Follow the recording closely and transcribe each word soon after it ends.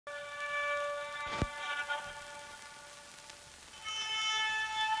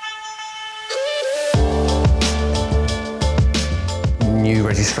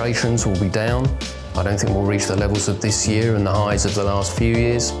registrations will be down. I don't think we'll reach the levels of this year and the highs of the last few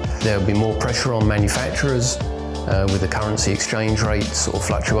years. There will be more pressure on manufacturers with the currency exchange rates or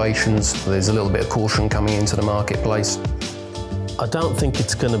fluctuations. There's a little bit of caution coming into the marketplace. I don't think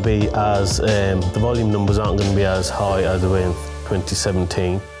it's going to be as, the volume numbers aren't going to be as high as they were in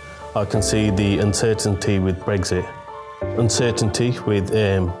 2017. I can see the uncertainty with Brexit, uncertainty with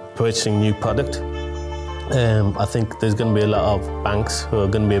purchasing new product. I think there's going to be a lot of banks who are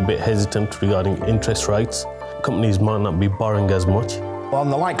going to be a bit hesitant regarding interest rates. Companies might not be borrowing as much. On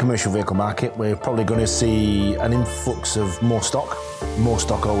the light commercial vehicle market, we're probably going to see an influx of more stock. More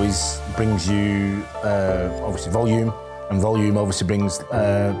stock always brings you, obviously, volume, and volume obviously brings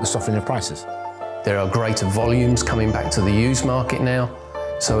the softening of prices. There are greater volumes coming back to the used market now.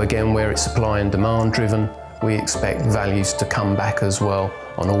 So again, where it's supply and demand driven, we expect values to come back as well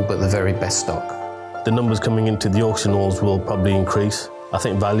on all but the very best stock. The numbers coming into the auction halls will probably increase. I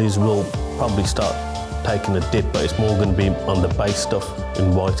think values will probably start taking a dip, but it's more going to be on the base stuff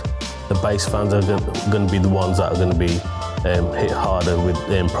in white. The base fans are going to be the ones that are going to be hit harder with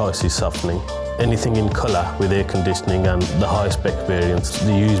prices softening. Anything in colour with air conditioning and the high spec variants,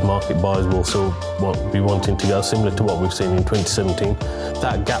 the used market buyers will still be wanting to go, similar to what we've seen in 2017.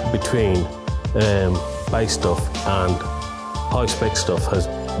 That gap between base stuff and high spec stuff,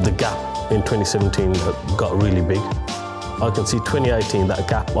 the gap in 2017 got really big. I can see 2018, that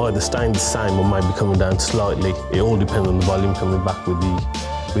gap either staying the same or maybe coming down slightly. It all depends on the volume coming back with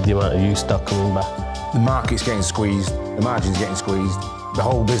the amount of used stock coming back. The market's getting squeezed, the margin's getting squeezed, the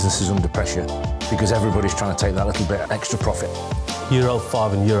whole business is under pressure because everybody's trying to take that little bit extra profit. Euro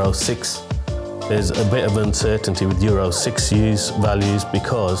 5 and Euro 6, there's a bit of uncertainty with Euro 6 used values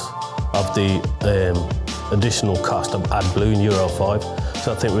because of the additional cost of AdBlue in Euro 5.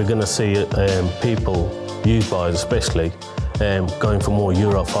 So I think we're going to see people, used buyers especially, going for more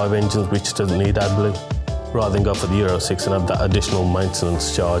Euro 5 engines which doesn't need AdBlue, rather than go for the Euro 6 and have that additional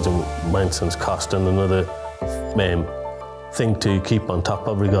maintenance charge and maintenance cost and another thing to keep on top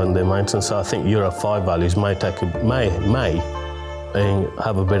of regarding their maintenance. So I think Euro 5 values may have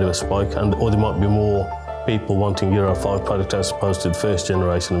a bit of a spike, or there might be more people wanting Euro 5 product as opposed to the first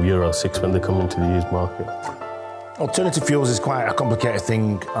generation of Euro 6 when they come into the used market. Alternative fuels is quite a complicated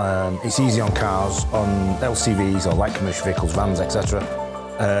thing. It's easy on cars, on LCVs or light commercial vehicles, vans, etc.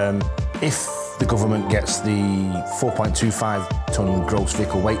 If the government gets the 4.25 tonne gross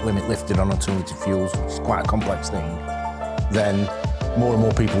vehicle weight limit lifted on alternative fuels, which is quite a complex thing, then more and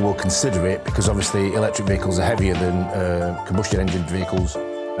more people will consider it because obviously electric vehicles are heavier than combustion engine vehicles,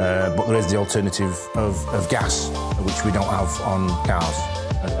 but there is the alternative of gas, which we don't have on cars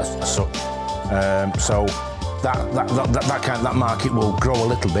as such. So that market will grow a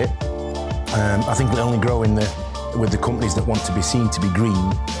little bit. I think it'll only grow with the companies that want to be seen to be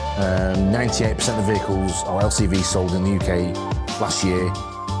green. 98% of vehicles or LCVs sold in the UK last year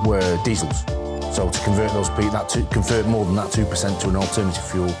were diesels. So to convert those convert more than that 2% to an alternative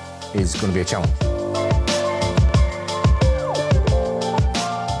fuel is going to be a challenge.